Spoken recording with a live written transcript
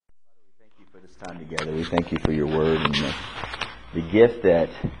this time together. We thank you for your word and the gift that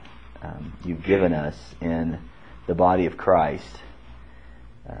you've given us in the body of Christ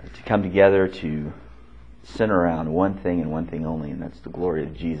to come together to center around one thing and one thing only, and that's the glory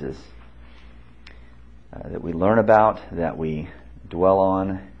of Jesus. That we learn about, that we dwell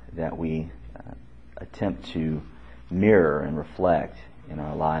on, that we attempt to mirror and reflect in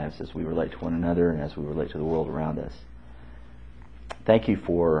our lives as we relate to one another and as we relate to the world around us. Thank you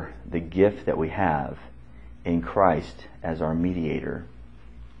for the gift that we have in Christ as our mediator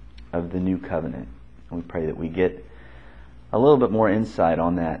of the new covenant. And we pray that we get a little bit more insight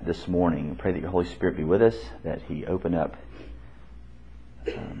on that this morning. We pray that your Holy Spirit be with us, that He open up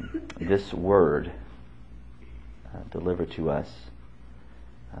this word delivered to us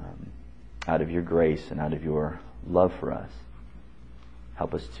out of your grace and out of your love for us.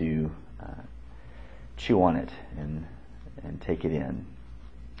 Help us to chew on it and take it in,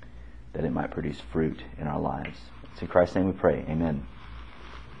 that it might produce fruit in our lives. It's in Christ's name we pray. Amen.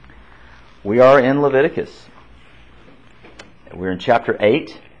 We are in Leviticus. We're in chapter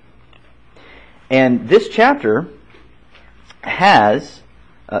 8. And this chapter has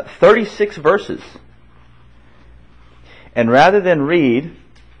 36 verses. And rather than read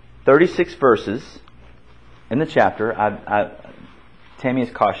 36 verses in the chapter, Tammy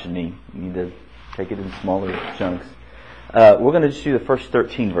has cautioned me, you need to take it in smaller chunks. We're going to just do the first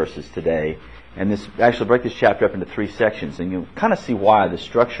 13 verses today, and this actually break this chapter up into 3 sections, and you'll kind of see why the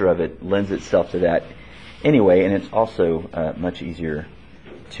structure of it lends itself to that anyway, and it's also much easier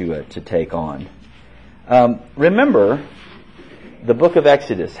to take on. Remember the book of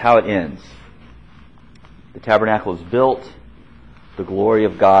Exodus, how it ends. The tabernacle is built, the glory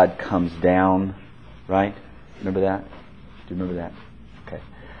of God comes down, right? Remember that? Do you remember that?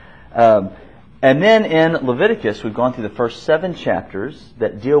 Okay. And then in Leviticus, we've gone through the first 7 chapters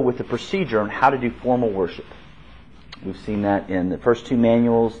that deal with the procedure on how to do formal worship. We've seen that in the first 2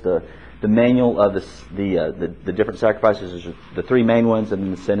 manuals, the manual of the different sacrifices, the 3 main ones, and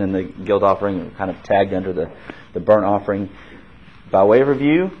then the sin and the guilt offering are kind of tagged under the burnt offering. By way of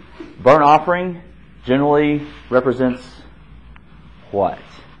review, burnt offering generally represents what?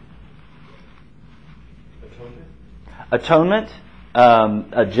 Atonement.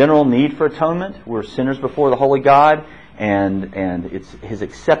 A general need for atonement. We're sinners before the holy God, and it's His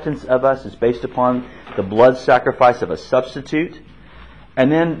acceptance of us is based upon the blood sacrifice of a substitute. And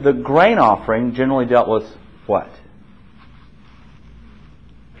then the grain offering generally dealt with what?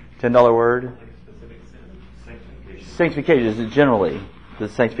 $10 word? Specific sin. Sanctification is generally the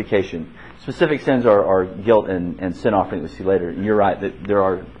sanctification. Specific sins are guilt and sin offering that we see later. And you're right that there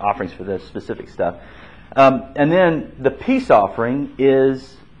are offerings for this specific stuff. And then the peace offering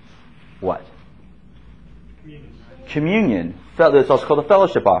is what? Communion. It's also called the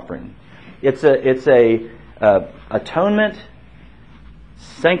fellowship offering. It's a atonement,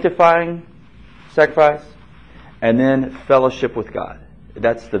 sanctifying sacrifice, and then fellowship with God.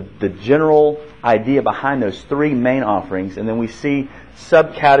 That's the general idea behind those 3 main offerings, and then we see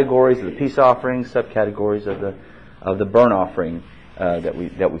subcategories of the peace offering, subcategories of the burnt offering. That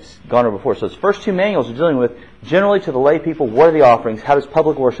we've gone over before. So those first 2 manuals are dealing with, generally to the lay people, what are the offerings? How does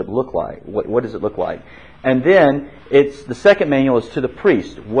public worship look like? What does it look like? And then the second manual is to the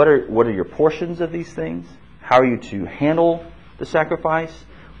priest. What are your portions of these things? How are you to handle the sacrifice?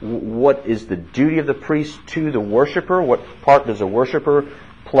 What is the duty of the priest to the worshiper? What part does a worshiper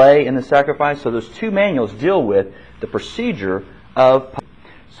play in the sacrifice? So those 2 manuals deal with the procedure of.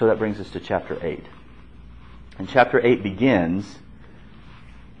 So that brings us to chapter 8. And chapter 8 begins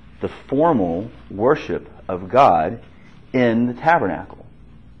the formal worship of God in the tabernacle.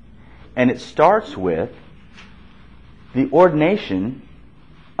 And it starts with the ordination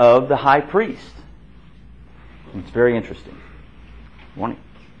of the high priest. It's very interesting. Morning.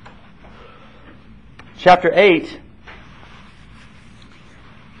 Chapter 8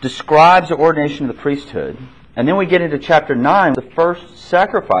 describes the ordination of the priesthood. And then we get into chapter 9, the first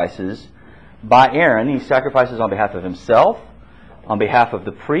sacrifices by Aaron. He sacrifices on behalf of himself, on behalf of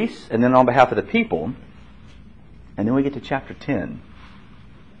the priests, and then on behalf of the people. And then we get to chapter 10,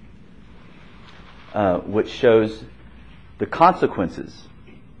 which shows the consequences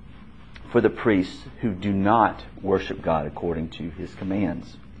for the priests who do not worship God according to His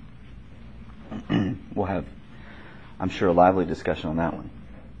commands. We'll have, I'm sure, a lively discussion on that one.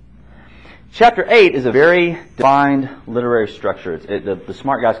 Chapter 8 is a very defined literary structure. The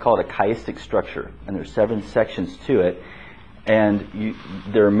smart guys call it a chiastic structure, and there's 7 sections to it. And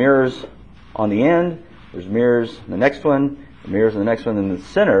there are mirrors on the end, there's mirrors in the next one, mirrors in the next one, and the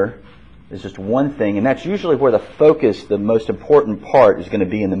center is just one thing, and that's usually where the focus, the most important part, is going to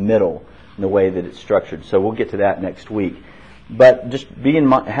be in the middle in the way that it's structured. So we'll get to that next week. But just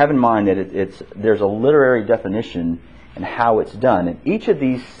have in mind that there's a literary definition and how it's done. And each of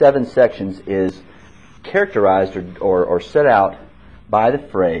these 7 sections is characterized or set out by the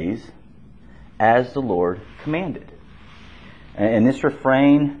phrase, as the Lord commanded. And this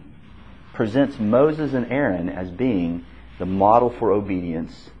refrain presents Moses and Aaron as being the model for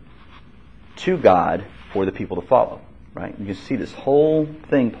obedience to God for the people to follow. Right? You can see this whole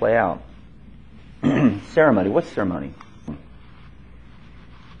thing play out. Ceremony. What's ceremony?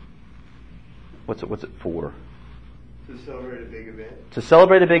 What's it for? To celebrate a big event. To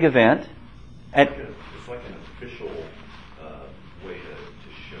celebrate a big event. And it's like an official way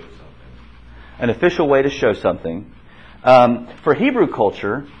to show something. An official way to show something. For Hebrew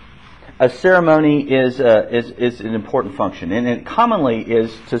culture, a ceremony is an important function, and it commonly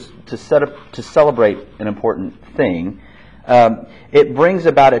is to celebrate an important thing. It brings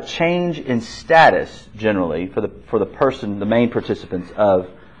about a change in status generally for the person, the main participants of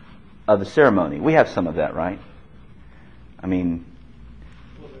the ceremony. We have some of that, right? I mean,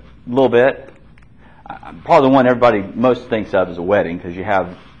 a little bit. Probably the one everybody most thinks of is a wedding, because you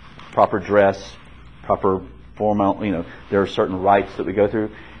have proper dress, proper formal. There are certain rites that we go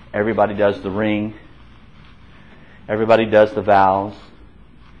through. Everybody does the ring. Everybody does the vows.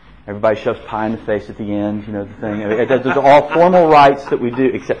 Everybody shoves pie in the face at the end. The thing. Those are all formal rites that we do.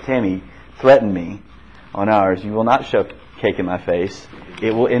 Except Tammy threatened me on ours. You will not shove cake in my face.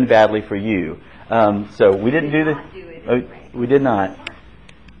 It will end badly for you. So we didn't do the. We did not.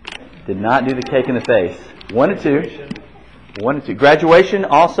 Did not do the cake in the face. 1 and 2. Graduation,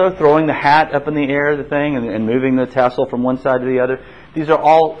 also throwing the hat up in the air, the thing, and moving the tassel from one side to the other. These are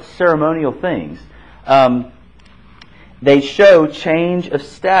all ceremonial things. They show change of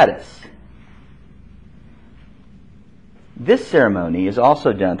status. This ceremony is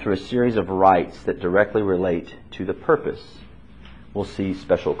also done through a series of rites that directly relate to the purpose. We'll see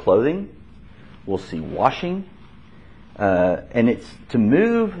special clothing. We'll see washing. And it's to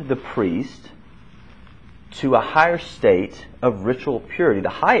move the priest to a higher state of ritual purity, the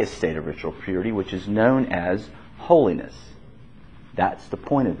highest state of ritual purity, which is known as holiness. That's the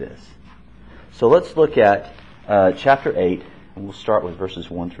point of this. So let's look at chapter 8, and we'll start with verses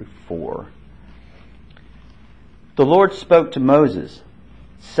 1 through 4. The Lord spoke to Moses,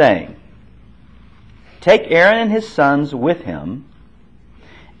 saying, "Take Aaron and his sons with him,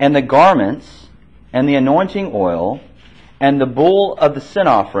 and the garments, and the anointing oil, and the bull of the sin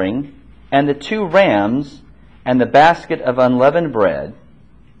offering, and the 2 rams, and the basket of unleavened bread,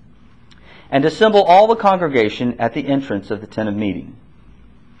 and assemble all the congregation at the entrance of the tent of meeting."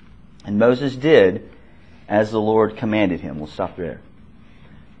 And Moses did as the Lord commanded him. We'll stop there.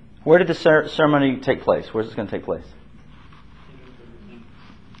 Where did the ceremony take place? Where's it going to take place?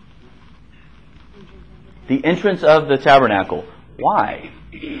 The entrance of the tabernacle. Why?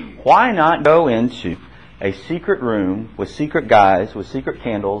 Why not go into a secret room with secret guys, with secret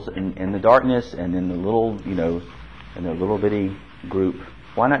candles, in the darkness, and in the little, in their little bitty group?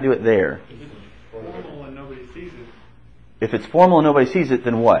 Why not do it there? If it's formal and nobody sees it. If it's formal and nobody sees it,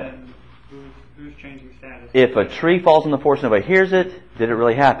 then what? Then who's changing status? If a tree falls on the porch and nobody hears it, did it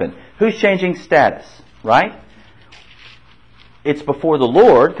really happen? Who's changing status, right? It's before the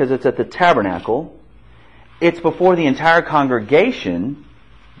Lord, because it's at the tabernacle. It's before the entire congregation.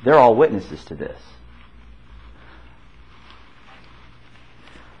 They're all witnesses to this.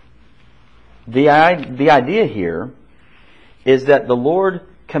 The idea here is that the Lord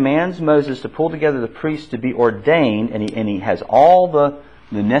commands Moses to pull together the priests to be ordained, and he has all the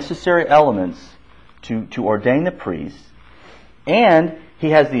necessary elements to ordain the priests, and he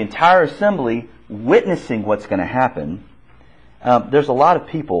has the entire assembly witnessing what's going to happen. There's a lot of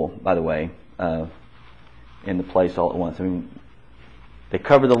people, by the way, in the place all at once. I mean, they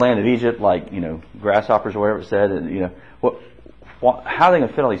covered the land of Egypt like, grasshoppers or whatever it said. And, how are they going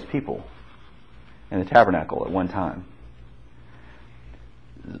to fit all these people in the tabernacle at one time?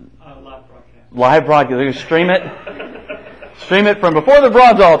 Live broadcast. They're going to stream it. Stream it from before the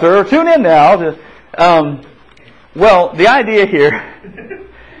bronze altar. Tune in now. Well, the idea here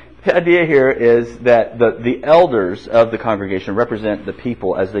is that the elders of the congregation represent the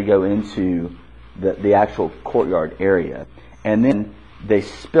people as they go into the actual courtyard area. And then they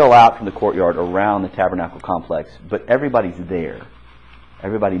spill out from the courtyard around the tabernacle complex. But everybody's there.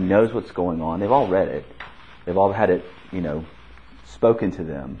 Everybody knows what's going on. They've all read it. They've all had it, spoken to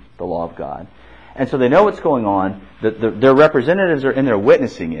them, the law of God. And so they know what's going on. Their representatives are in there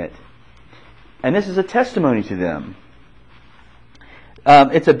witnessing it. And this is a testimony to them.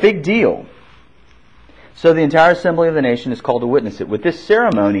 It's a big deal. So the entire assembly of the nation is called to witness it. With this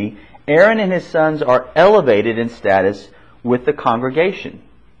ceremony, Aaron and his sons are elevated in status with the congregation.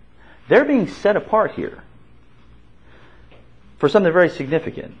 They're being set apart here for something very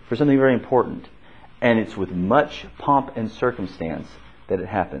significant, for something very important. And it's with much pomp and circumstance that it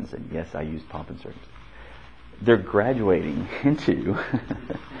happens. And yes, I use pomp and circumstance. They're graduating into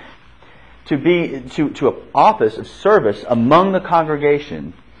to an office of service among the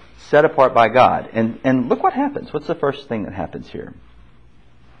congregation, set apart by God. And look what happens. What's the first thing that happens here?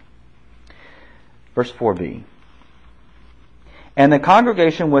 Verse 4b. And the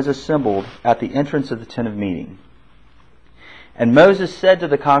congregation was assembled at the entrance of the tent of meeting. And Moses said to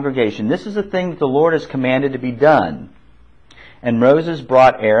the congregation, "This is the thing that the Lord has commanded to be done." And Moses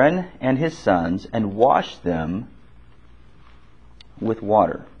brought Aaron and his sons and washed them with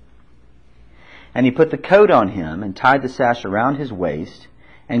water. And he put the coat on him and tied the sash around his waist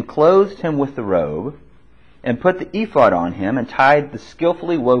and clothed him with the robe and put the ephod on him and tied the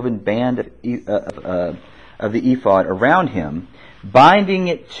skillfully woven band of the ephod around him, binding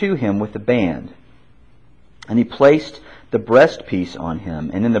it to him with the band. And he placed the breastpiece on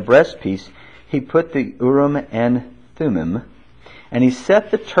him, and in the breastpiece he put the Urim and Thummim, and he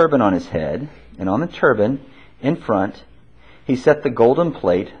set the turban on his head, and on the turban in front he set the golden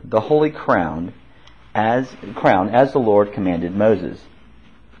plate, the holy crown, as the Lord commanded Moses.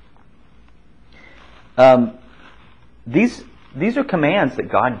 These are commands that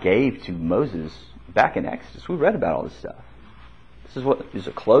God gave to Moses back in Exodus. We read about all this stuff. These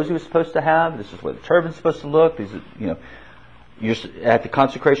are clothes he was supposed to have. This is what the turban's supposed to look. These are, you're at the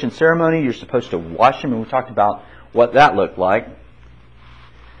consecration ceremony. You're supposed to wash them, and we talked about what that looked like.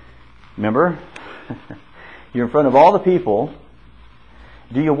 Remember, you're in front of all the people.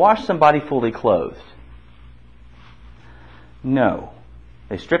 Do you wash somebody fully clothed? No.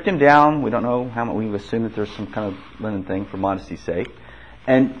 They stripped him down. We don't know how much. We assume that there's some kind of linen thing for modesty's sake,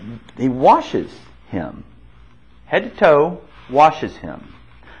 and he washes him, head to toe. Washes him.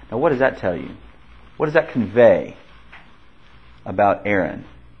 Now what does that tell you? What does that convey about Aaron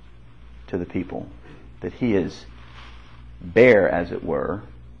to the people? That he is bare, as it were,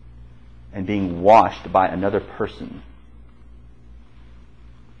 and being washed by another person.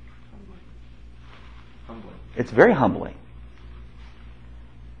 Humbling. It's very humbling.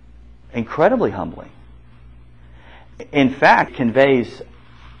 Incredibly humbling. In fact, it conveys,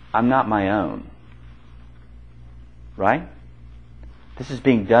 I'm not my own. Right? This is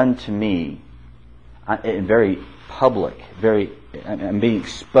being done to me in very public, I'm being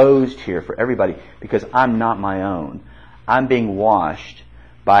exposed here for everybody because I'm not my own. I'm being washed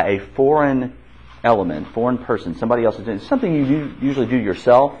by a foreign element, foreign person, somebody else is doing. It's something you usually do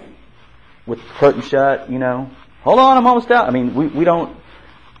yourself with the curtain shut, Hold on, I'm almost out. We don't,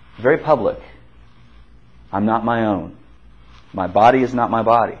 very public. I'm not my own. My body is not my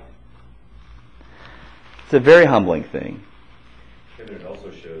body. It's a very humbling thing. And it also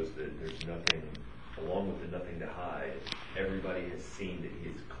shows that there's nothing, along with the nothing to hide, everybody has seen that he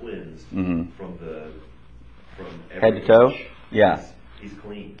is cleansed from head to toe. Inch. Yeah, he's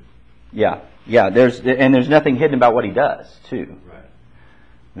clean. Yeah. There's nothing hidden about what he does too.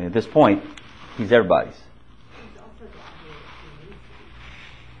 Right. At this point, he's everybody's.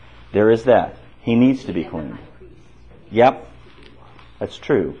 There is that. He needs to be cleaned. Yep, that's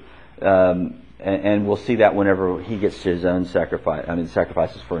true. And we'll see that whenever he gets to his own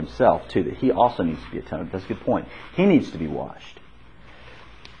sacrifices for himself too, that he also needs to be atoned. That's a good point. He needs to be washed.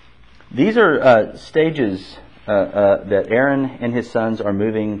 These are stages that Aaron and his sons are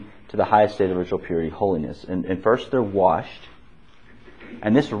moving to the highest state of ritual purity, holiness. And first they're washed.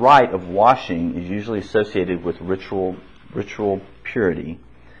 And this rite of washing is usually associated with ritual purity,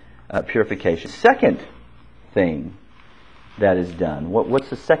 purification. Second thing that is done. What's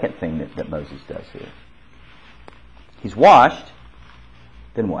the second thing that Moses does here? He's washed.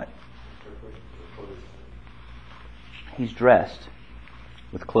 Then what? He's dressed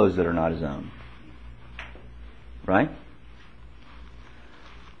with clothes that are not his own. Right?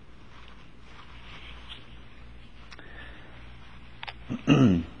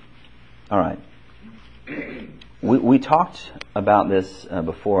 All right. We talked about this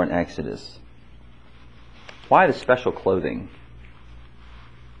before in Exodus. Why the special clothing?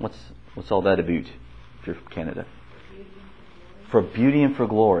 What's all that about if you're from Canada? For beauty and for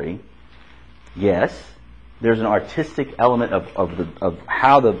glory. Yes, there's an artistic element of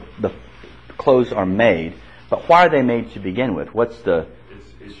how the clothes are made, but why are they made to begin with? What's the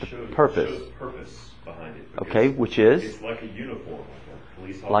purpose? It shows purpose behind it. Okay, which is? It's like a uniform.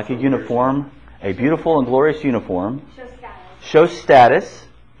 Like a uniform, a beautiful and glorious uniform. Show status. Shows status.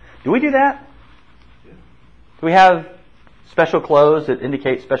 Do we do that? Yeah. Do we have Special clothes that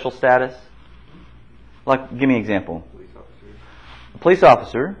indicate special status. Like, give me an example. A police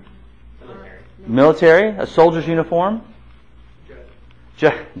officer. Military. A soldier's uniform.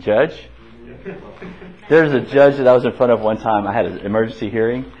 Judge. There's a judge that I was in front of one time. I had an emergency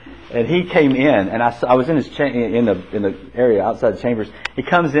hearing, and he came in, and I was in his in the area outside the chambers. He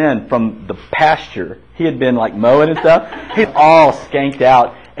comes in from the pasture. He had been like mowing and stuff. He's all skanked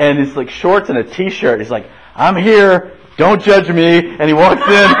out, and it's like shorts and a t-shirt. He's like, "I'm here. Don't judge me." And he walks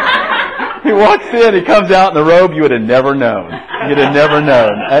in. He walks in. He comes out in the robe. You would have never known. You'd have never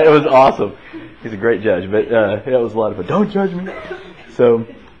known. It was awesome. He's a great judge, but it was a lot of fun. Don't judge me. So,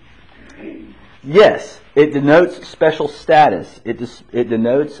 yes, it denotes special status. It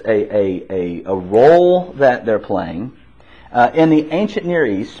denotes a role that they're playing. In the ancient Near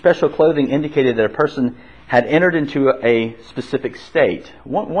East, special clothing indicated that a person had entered into a specific state.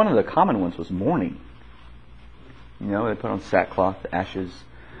 One of the common ones was mourning. You know, they put on sackcloth, ashes,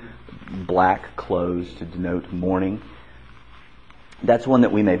 black clothes to denote mourning. That's one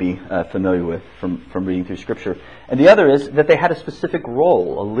that we may be familiar with from reading through Scripture. And the other is that they had a specific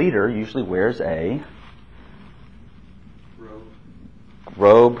role. A leader usually wears a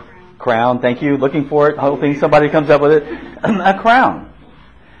robe, crown. Thank you. Looking for it, hoping somebody comes up with it. A crown.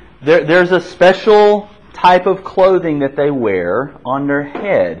 There's a special type of clothing that they wear on their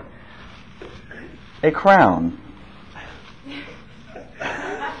head. A crown.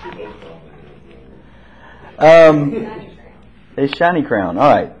 A shiny crown. All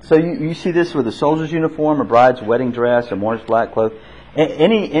right. So you see this with a soldier's uniform, a bride's wedding dress, a mourner's black cloak.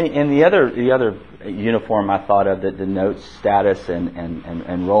 And the other uniform I thought of that denotes status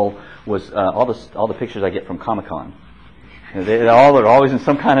and role was all the pictures I get from Comic-Con. They're always in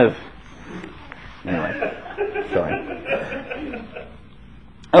some kind of. Anyway, sorry.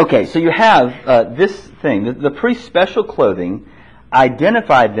 Okay, so you have this thing. The priest's special clothing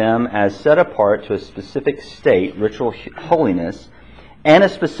identified them as set apart to a specific state, ritual holiness, and a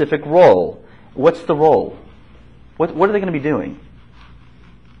specific role. What's the role? What are they going to be doing?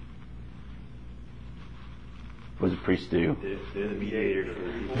 What does a priest do? They're the mediators for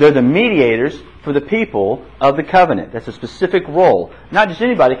the people. They're the mediators for the people of the covenant. That's a specific role. Not just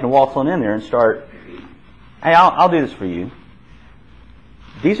anybody can waltz on in there and start, "Hey, I'll do this for you."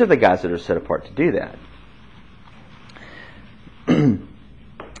 These are the guys that are set apart to do that.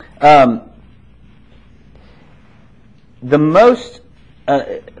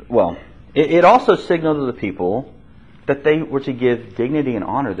 It also signaled to the people that they were to give dignity and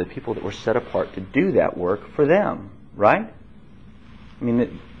honor to the people that were set apart to do that work for them, right? I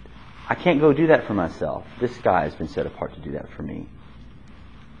mean, I can't go do that for myself. This guy has been set apart to do that for me.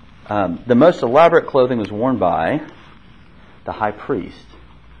 The most elaborate clothing was worn by the high priest.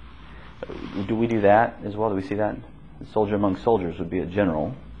 Do we do that as well? Do we see that? A soldier among soldiers would be a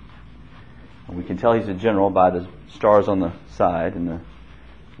general. And we can tell he's a general by the stars on the side and the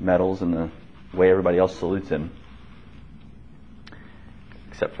medals and the way everybody else salutes him.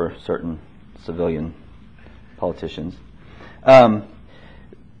 Except for certain civilian politicians.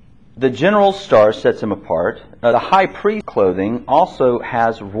 The general's star sets him apart. The high priest clothing also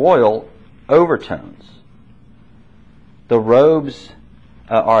has royal overtones. The robes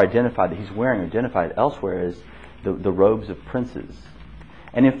are identified, that he's wearing are identified elsewhere as the robes of princes.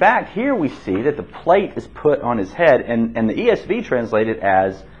 And in fact, here we see that the plate is put on his head, and the ESV translated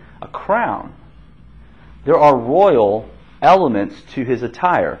as a crown. There are royal elements to his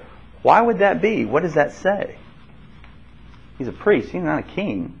attire. Why would that be? What does that say? He's a priest. He's not a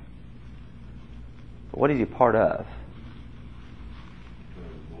king. But what is he part of?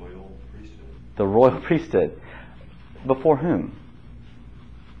 The royal priesthood. The royal priesthood. Before whom?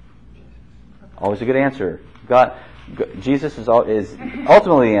 Always a good answer. Jesus is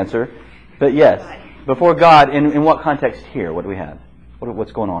ultimately the answer. But yes, before God. In what context here? What do we have?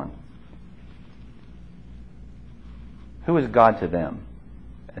 What's going on? Who is God to them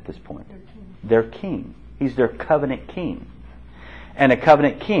at this point? Their king. He's their covenant king. And a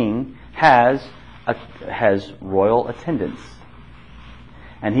covenant king has royal attendants.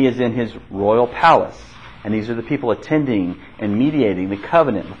 And he is in his royal palace. And these are the people attending and mediating the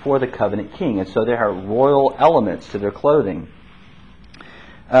covenant before the covenant king. And so there are royal elements to their clothing.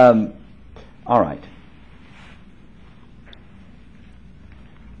 All right.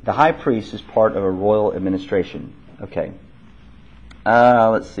 The high priest is part of a royal administration. Okay.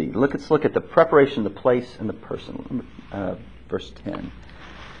 Let's see. Let's look at the preparation, the place, and the person. Verse 10.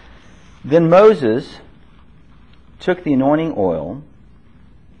 Then Moses took the anointing oil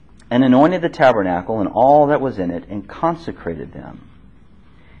and anointed the tabernacle and all that was in it, and consecrated them.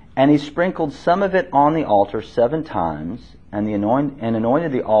 And he sprinkled some of it on the altar 7 times, and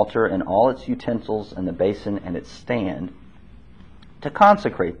anointed the altar and all its utensils and the basin and its stand to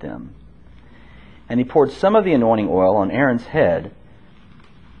consecrate them. And he poured some of the anointing oil on Aaron's head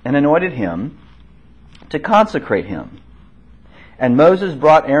and anointed him to consecrate him. And Moses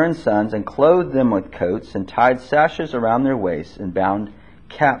brought Aaron's sons and clothed them with coats and tied sashes around their waists and bound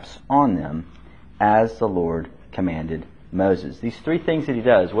caps on them as the Lord commanded Moses. These three things that he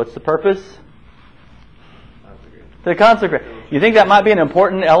does, what's the purpose? To consecrate. You think that might be an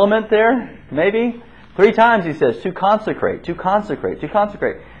important element there? Maybe? 3 times he says, to consecrate, to consecrate, to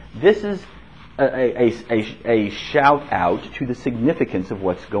consecrate. This is a shout out to the significance of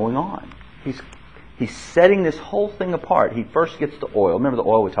what's going on. He's setting this whole thing apart. He first gets the oil. Remember the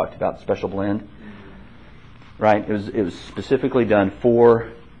oil we talked about, special blend? Right? It was specifically done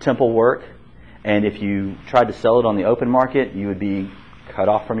for temple work. And if you tried to sell it on the open market, you would be cut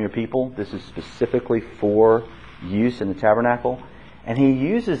off from your people. This is specifically for use in the tabernacle. And he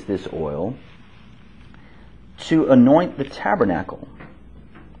uses this oil to anoint the tabernacle.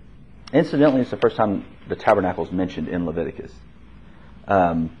 Incidentally, it's the first time the tabernacle is mentioned in Leviticus.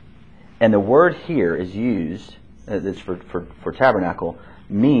 And the word here is used, that's for tabernacle,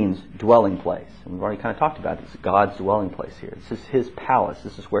 means dwelling place. And we've already kind of talked about this. God's dwelling place here. This is his palace.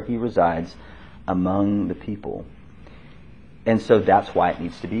 This is where he resides among the people. And so that's why it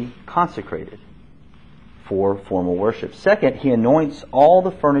needs to be consecrated for formal worship. Second, he anoints all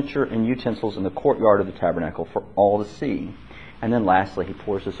the furniture and utensils in the courtyard of the tabernacle for all to see. And then lastly, he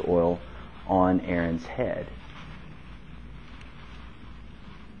pours this oil on Aaron's head.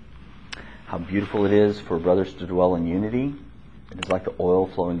 How beautiful it is for brothers to dwell in unity. It is like the oil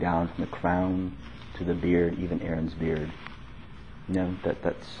flowing down from the crown to the beard, even Aaron's beard. You know,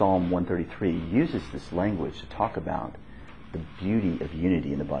 that Psalm 133 uses this language to talk about the beauty of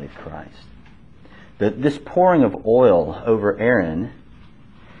unity in the body of Christ. This pouring of oil over Aaron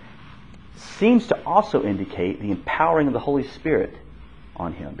seems to also indicate the empowering of the Holy Spirit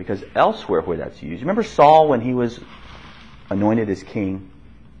on him. Because elsewhere where that's used, remember Saul when he was anointed as king?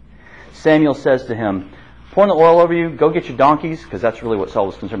 Samuel says to him, pouring the oil over you, go get your donkeys, because that's really what Saul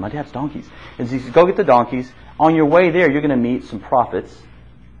was concerned. My dad's donkeys. And he says, go get the donkeys. On your way there, you're going to meet some prophets.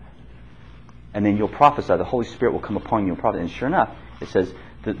 And then you'll prophesy. The Holy Spirit will come upon you and prophesy. And sure enough, it says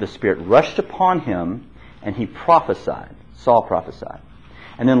that the Spirit rushed upon him and he prophesied. Saul prophesied.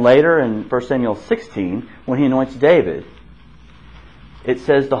 And then later in 1 Samuel 16, when he anoints David, it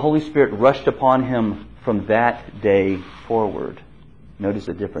says the Holy Spirit rushed upon him from that day forward. Notice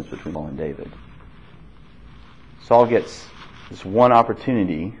the difference between Saul and David. Saul gets this one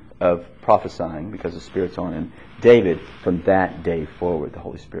opportunity of prophesying because the Spirit's on him. David, from that day forward, the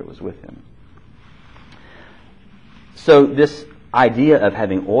Holy Spirit was with him. So this idea of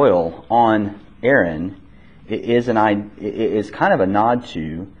having oil on Aaron is kind of a nod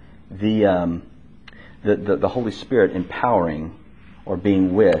to the Holy Spirit empowering or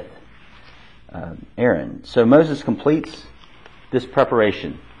being with Aaron. So Moses completes this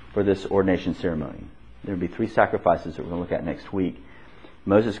preparation for this ordination ceremony. There will be 3 sacrifices that we're going to look at next week.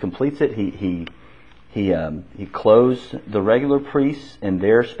 Moses completes it. He clothes the regular priests in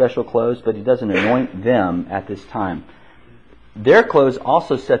their special clothes, but he doesn't anoint them at this time. Their clothes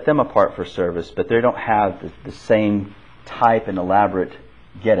also set them apart for service, but they don't have the same type and elaborate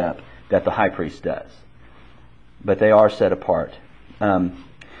getup that the high priest does. But they are set apart.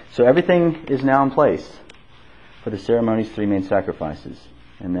 So everything is now in place for the ceremony's 3 main sacrifices.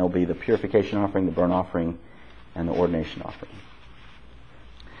 And they'll be the purification offering, the burnt offering, and the ordination offering.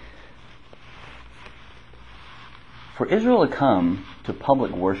 For Israel to come to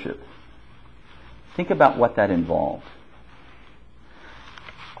public worship, think about what that involved.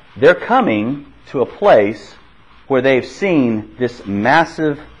 They're coming to a place where they've seen this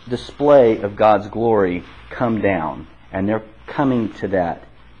massive display of God's glory come down. And they're coming to that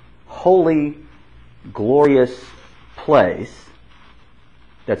holy, glorious place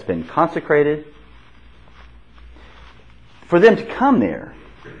that's been consecrated. For them to come there,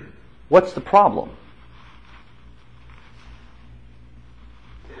 what's the problem?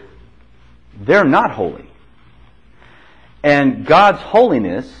 They're not holy. And God's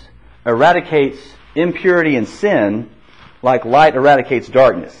holiness eradicates impurity and sin like light eradicates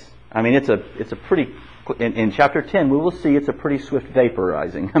darkness. I mean, it's a pretty, in chapter 10 we will see it's a pretty swift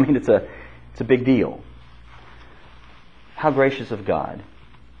vaporizing. I mean, it's a big deal. How gracious of God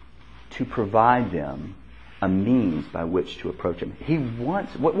to provide them a means by which to approach Him. He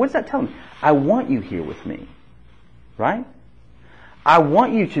wants, what does that tell me? I want you here with me. Right? I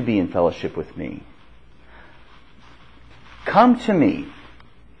want you to be in fellowship with me. Come to me.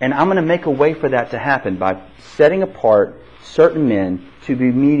 And I'm going to make a way for that to happen by setting apart certain men to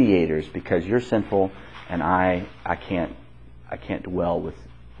be mediators, because you're sinful and I can't dwell with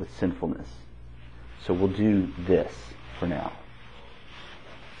sinfulness. So we'll do this for now.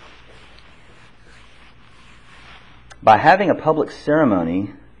 By having a public ceremony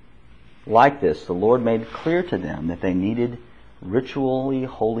like this, the Lord made clear to them that they needed ritually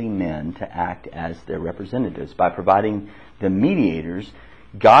holy men to act as their representatives. By providing the mediators,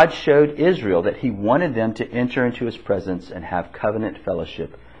 God showed Israel that He wanted them to enter into His presence and have covenant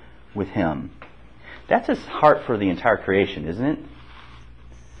fellowship with Him. That's His heart for the entire creation, isn't it?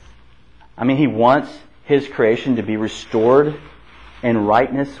 I mean, He wants His creation to be restored in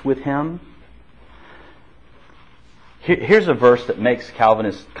rightness with Him. Here's a verse that makes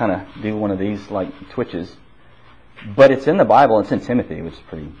Calvinists kind of do one of these like twitches. But it's in the Bible. It's in Timothy, which is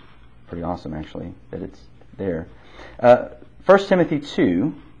pretty awesome, actually, that it's there. 1 Timothy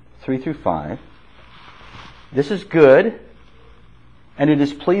 2, 3 through 5. This is good, and it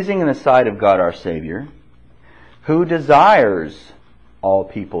is pleasing in the sight of God our Savior, who desires all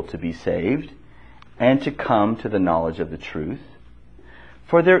people to be saved and to come to the knowledge of the truth.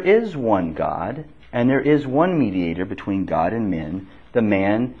 For there is one God, and there is one mediator between God and men, the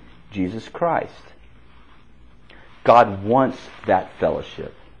man Jesus Christ. God wants that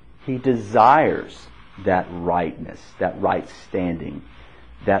fellowship. He desires that rightness, that right standing,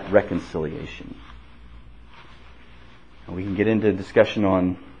 that reconciliation. And we can get into a discussion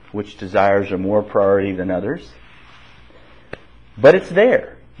on which desires are more priority than others. But it's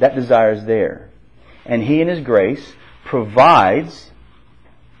there. That desire is there. And He in His grace provides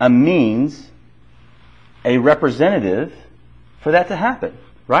a means, a representative for that to happen.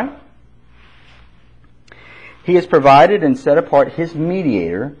 Right? He has provided and set apart His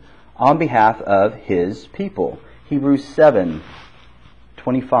mediator on behalf of His people. Hebrews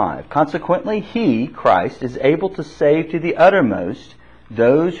 7:25. Consequently, He, Christ, is able to save to the uttermost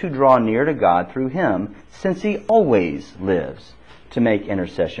those who draw near to God through Him, since He always lives to make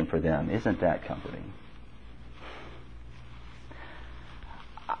intercession for them. Isn't that comforting?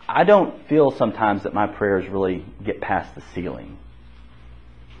 I don't feel sometimes that my prayers really get past the ceiling.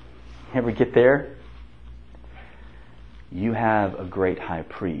 Ever get there? You have a great high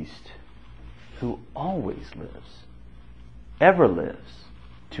priest who always lives, ever lives,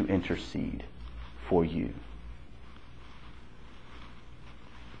 to intercede for you.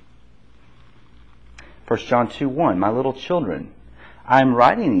 1 John 2:1, my little children, I am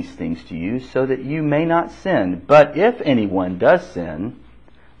writing these things to you so that you may not sin. But if anyone does sin,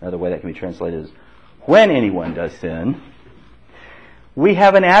 another way that can be translated is when anyone does sin, we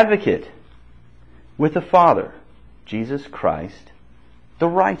have an advocate with the Father, Jesus Christ, the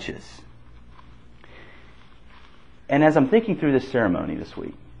righteous. And as I'm thinking through this ceremony this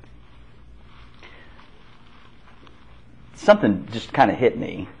week, something just kind of hit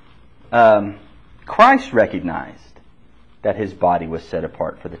me. Christ recognized that His body was set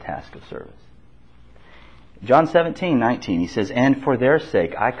apart for the task of service. John 17:19, He says, and for their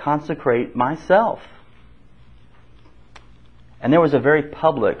sake I consecrate myself. And there was a very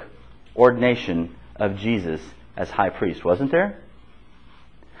public ordination of Jesus as high priest, wasn't there?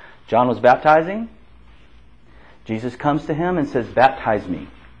 John was baptizing. Jesus comes to him and says, baptize me.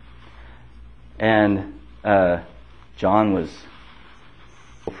 And John was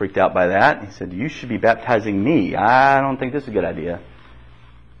freaked out by that. He said, you should be baptizing me. I don't think this is a good idea.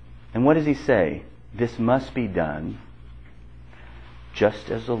 And what does he say? This must be done just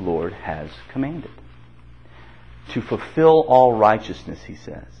as the Lord has commanded. To fulfill all righteousness, he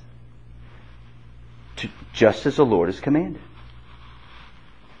says. Just as the Lord has commanded.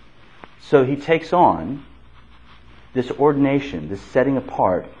 So he takes on this ordination, this setting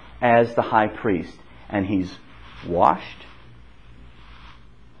apart as the high priest. And he's washed.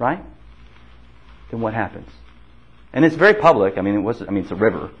 Right? Then what happens? And it's very public. It's a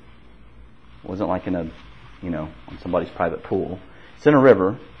river. It wasn't like in on somebody's private pool. It's in a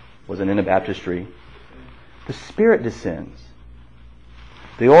river. It wasn't in a baptistry. The Spirit descends.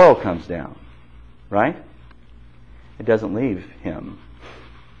 The oil comes down. Right? It doesn't leave him.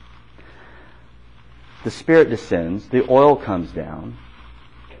 The Spirit descends. The oil comes down.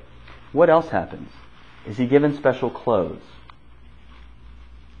 What else happens? Is he given special clothes?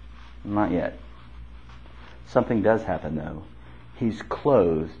 Not yet. Something does happen, though. He's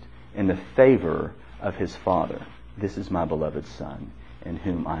clothed in the favor of his Father. This is my beloved Son, in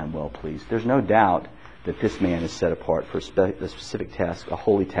whom I am well pleased. There's no doubt that this man is set apart for a specific task, a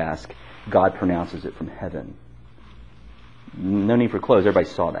holy task. God pronounces it from heaven. No need for clothes. Everybody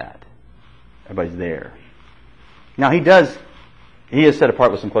saw that. Everybody's there. Now he does He is set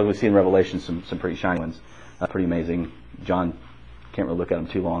apart with some clothes. We see in Revelation some pretty shiny ones. Pretty amazing. John can't really look at him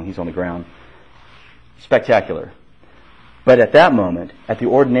too long. He's on the ground. Spectacular. But at that moment, at the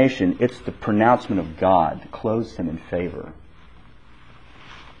ordination, it's the pronouncement of God that clothes him in favor.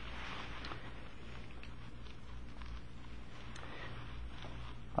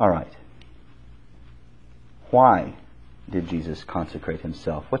 All right. Why did Jesus consecrate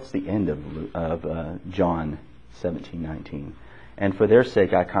himself? What's the end of John 17:19? And for their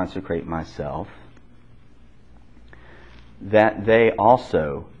sake I consecrate myself, that they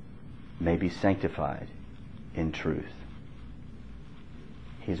also may be sanctified in truth.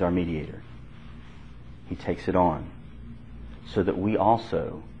 He's our mediator. He takes it on so that we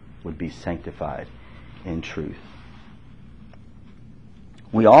also would be sanctified in truth.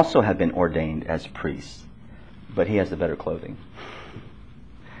 We also have been ordained as priests, but he has the better clothing.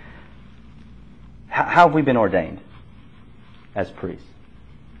 How have we been ordained as priests?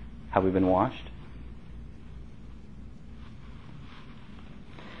 Have we been washed?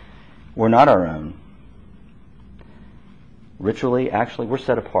 We're not our own. Ritually, actually, we're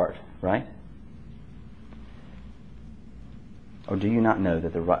set apart, right? Or do you not know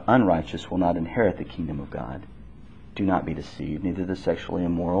that the unrighteous will not inherit the kingdom of God? Do not be deceived. Neither the sexually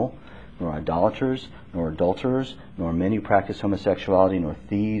immoral, nor idolaters, nor adulterers, nor men who practice homosexuality, nor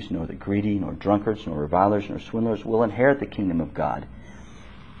thieves, nor the greedy, nor drunkards, nor revilers, nor swindlers will inherit the kingdom of God.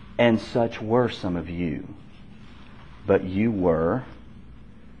 And such were some of you. But you were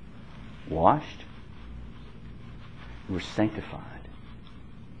washed. You were sanctified.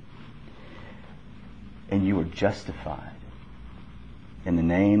 And you were justified in the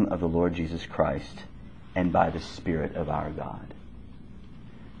name of the Lord Jesus Christ and by the Spirit of our God.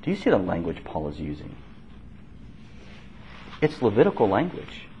 Do you see the language Paul is using? It's Levitical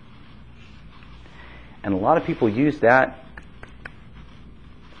language. And a lot of people use that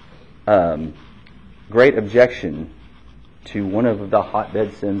great objection to one of the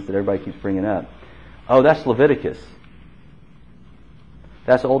hotbed sins that everybody keeps bringing up. Oh, that's Leviticus.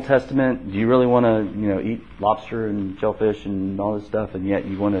 That's Old Testament. Do you really want to, eat lobster and shellfish and all this stuff, and yet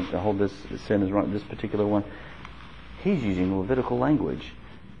you want to hold this sin as wrong, this particular one? He's using Levitical language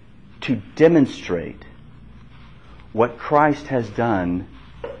to demonstrate what Christ has done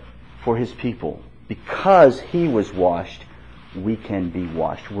for his people. Because he was washed, we can be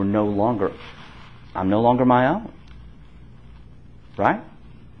washed. I'm no longer my own. Right?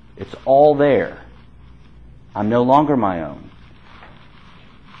 It's all there. I'm no longer my own.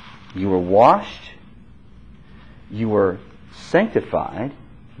 You were washed, you were sanctified,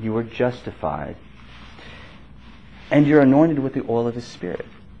 you were justified, and you're anointed with the oil of his Spirit.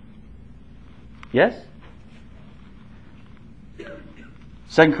 Yes?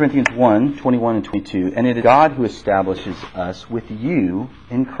 2 Corinthians 1, 21 and 22, and it is God who establishes us with you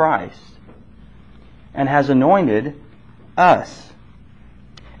in Christ, and has anointed us,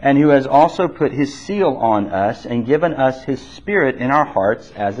 and who has also put his seal on us and given us his Spirit in our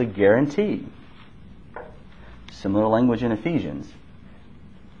hearts as a guarantee. Similar language in Ephesians.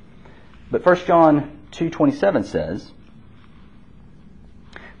 But 1 John 2:27 says,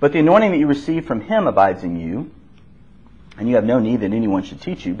 but the anointing that you receive from him abides in you, and you have no need that anyone should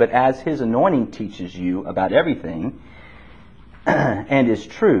teach you, but as his anointing teaches you about everything, and is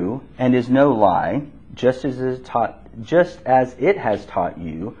true, and is no lie, just as it has taught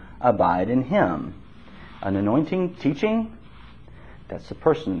you, abide in him. An anointing, teaching, that's the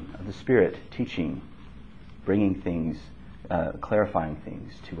person of the Spirit teaching, bringing things, clarifying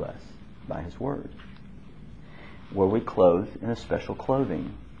things to us by his word. Were we clothed in a special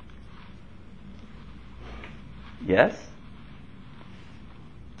clothing? Yes?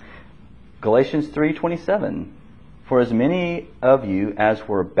 Galatians 3:27. For as many of you as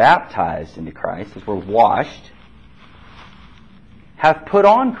were baptized into Christ, as were washed, have put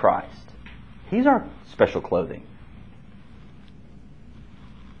on Christ. He's our special clothing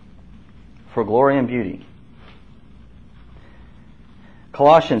for glory and beauty.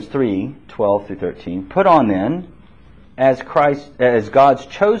 Colossians 3:12 through 13. Put on then, as God's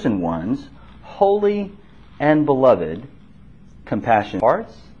chosen ones, holy and beloved, compassionate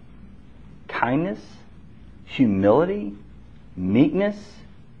hearts, kindness, humility, meekness,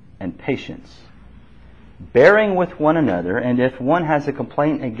 and patience, bearing with one another, and if one has a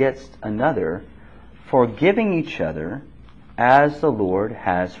complaint against another, forgiving each other, as the Lord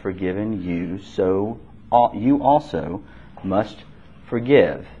has forgiven you, so you also must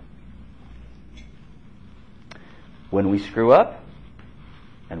forgive. When we screw up,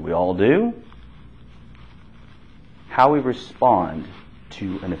 and we all do, how we respond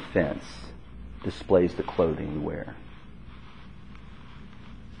to an offense displays the clothing we wear.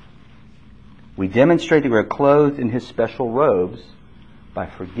 We demonstrate that we're clothed in His special robes by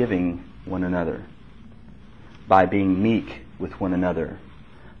forgiving one another, by being meek with one another,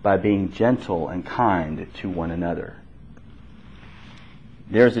 by being gentle and kind to one another.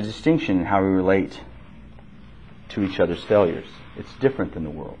 There's a distinction in how we relate to each other's failures. It's different than the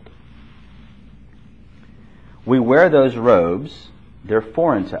world. We wear those robes. They're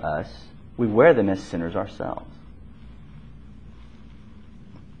foreign to us. We wear them as sinners ourselves.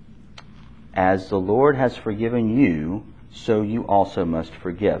 As the Lord has forgiven you, so you also must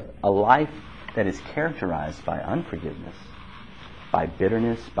forgive. A life that is characterized by unforgiveness, by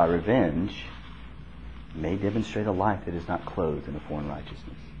bitterness, by revenge, may demonstrate a life that is not clothed in a foreign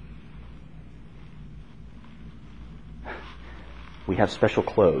righteousness. We have special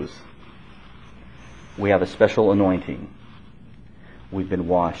clothes. We have a special anointing. We've been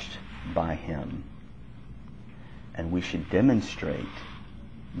washed by Him. And we should demonstrate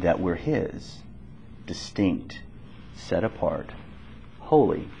that we're His, distinct, set apart,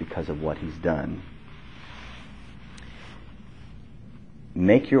 holy because of what He's done.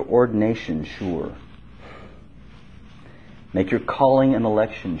 Make your ordination sure. Make your calling and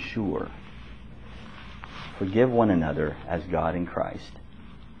election sure. Forgive one another as God in Christ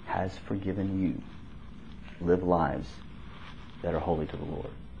has forgiven you. Live lives that are holy to the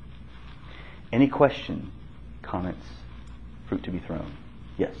Lord. Any question, comments, fruit to be thrown?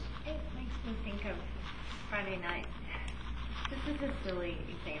 Yes? It makes me think of Friday night. This is a silly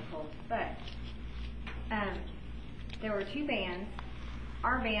example, but there were two bands.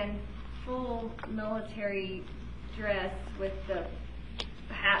 Our band, full military dress with the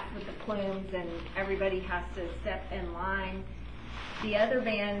hats with the plumes, and everybody has to step in line. The other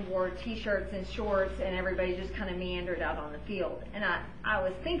band wore t-shirts and shorts, and everybody just kind of meandered out on the field. And I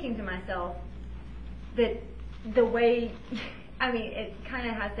was thinking to myself that the way, I mean, it kind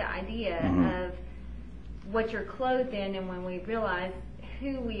of has the idea of what you're clothed in, and when we realize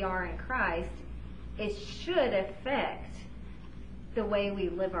who we are in Christ, it should affect the way we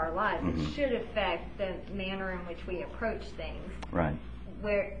live our lives. It should affect the manner in which we approach things. Right.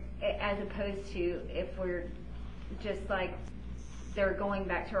 Where, as opposed to if we're just like they're going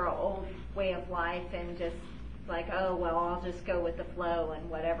back to our old way of life and just like, oh well, I'll just go with the flow and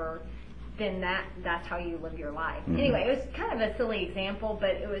whatever, then that's how you live your life. Anyway, it was kind of a silly example,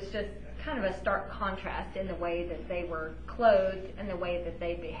 but it was just kind of a stark contrast in the way that they were clothed and the way that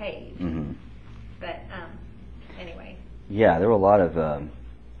they behaved. But anyway. Yeah, there were a lot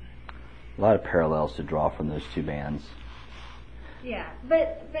of parallels to draw from those two bands. Yeah,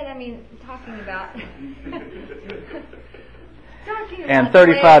 but I mean, talking about and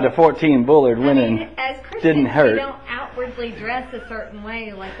 35 to 14 Bullard winning as Christians, didn't hurt. We don't outwardly dress a certain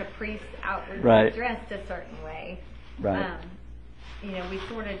way like a priest outwardly dressed a certain way. Right. You know, we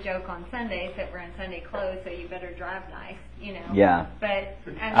sort of joke on Sundays that we're in Sunday clothes, so you better drive nice. You know. Yeah. But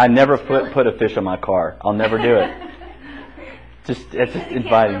I never put a fish on my car. I'll never do it. It's just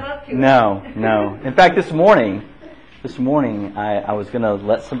inviting. No. In fact, this morning, I was going to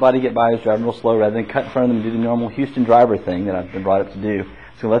let somebody get by who's driving real slow rather than cut in front of them and do the normal Houston driver thing that I've been brought up to do.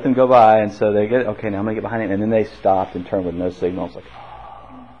 So let them go by, and so they get, okay, now I'm going to get behind it. And then they stopped and turned with no signal. I was like,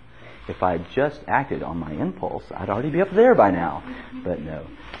 oh, if I had just acted on my impulse, I'd already be up there by now. But no.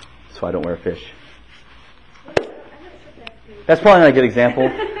 So I don't wear a fish. That's probably not a good example,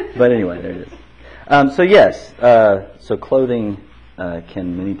 but anyway, there it is. So yes, so clothing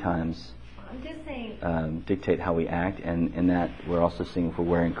can many times dictate how we act, and that we're also seeing if we're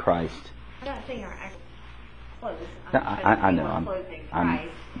wearing Christ. I'm not saying our actual clothes. I know. I'm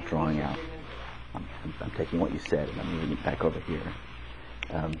drawing out. I'm taking what you said and I'm moving it back over here.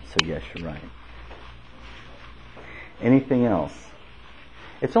 So yes, you're right. Anything else?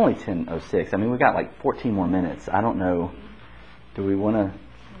 It's only 10:06. I mean, we've got like 14 more minutes. I don't know. Do we want to?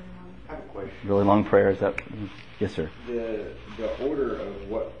 I have a question. Really long prayer? Is that? Yes, sir. The order of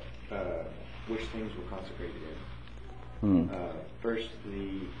what which things were consecrated in. First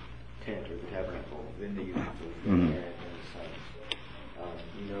the tent or the tabernacle, then the utensils, then the Aaron and the sons.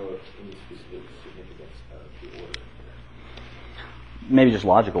 You know any specific significance of the order? Maybe just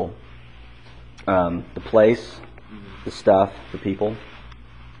logical. The place, the stuff, the people.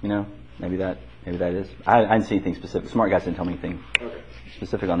 You know, maybe that is. I didn't see anything specific. Smart guys didn't tell me anything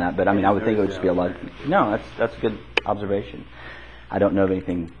specific on that. But I mean, I would think it would just be a lot. No, that's a good observation. I don't know of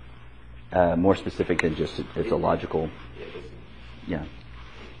anything more specific than just it's a logical. Yeah.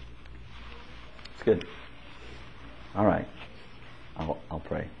 It's good. All right. I'll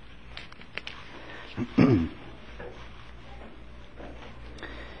pray.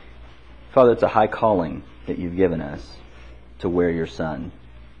 Father, it's a high calling that you've given us to wear your Son.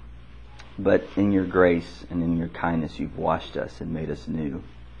 But in your grace and in your kindness, you've washed us and made us new.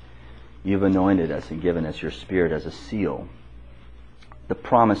 You've anointed us and given us your Spirit as a seal, the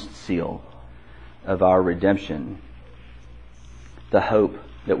promised seal of our redemption, the hope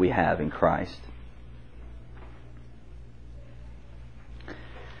that we have in Christ.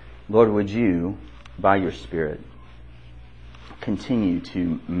 Lord, would you, by your Spirit, continue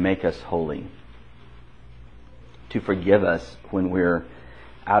to make us holy, to forgive us when we're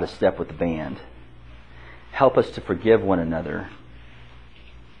out of step with the band. Help us to forgive one another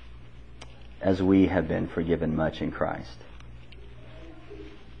as we have been forgiven much in Christ.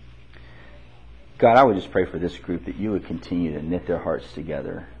 God, I would just pray for this group that you would continue to knit their hearts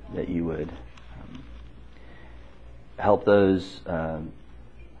together, that you would help those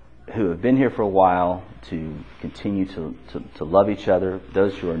who have been here for a while to continue to love each other.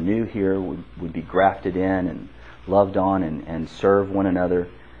 Those who are new here would be grafted in and loved on and serve one another.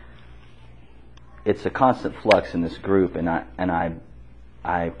 It's a constant flux in this group, and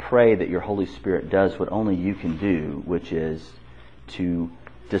I pray that your Holy Spirit does what only you can do, which is to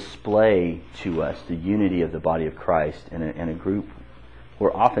display to us the unity of the body of Christ in a group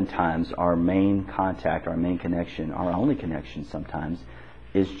where oftentimes our main contact, our main connection, our only connection sometimes,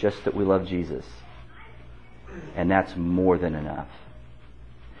 is just that we love Jesus. And that's more than enough.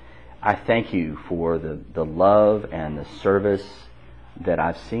 I thank you for the love and the service that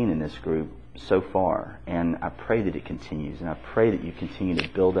I've seen in this group so far. And I pray that it continues. And I pray that you continue to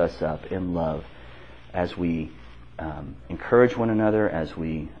build us up in love as we encourage one another, as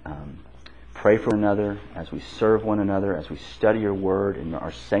we pray for one another, as we serve one another, as we study your word and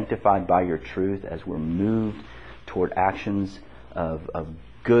are sanctified by your truth, as we're moved toward actions of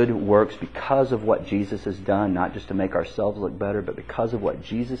good works because of what Jesus has done, not just to make ourselves look better, but because of what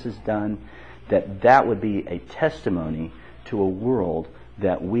Jesus has done, that would be a testimony to a world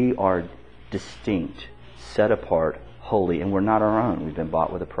that we are distinct, set apart, holy, and we're not our own. We've been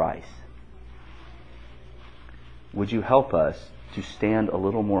bought with a price. Would you help us to stand a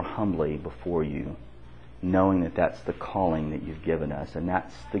little more humbly before you, knowing that that's the calling that you've given us, and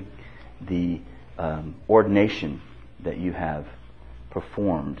that's the ordination that you have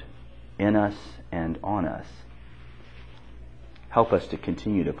performed in us and on us. Help us to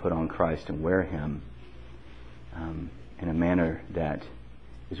continue to put on Christ and wear Him in a manner that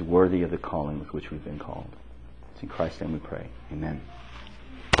is worthy of the calling with which we've been called. It's in Christ's name we pray. Amen.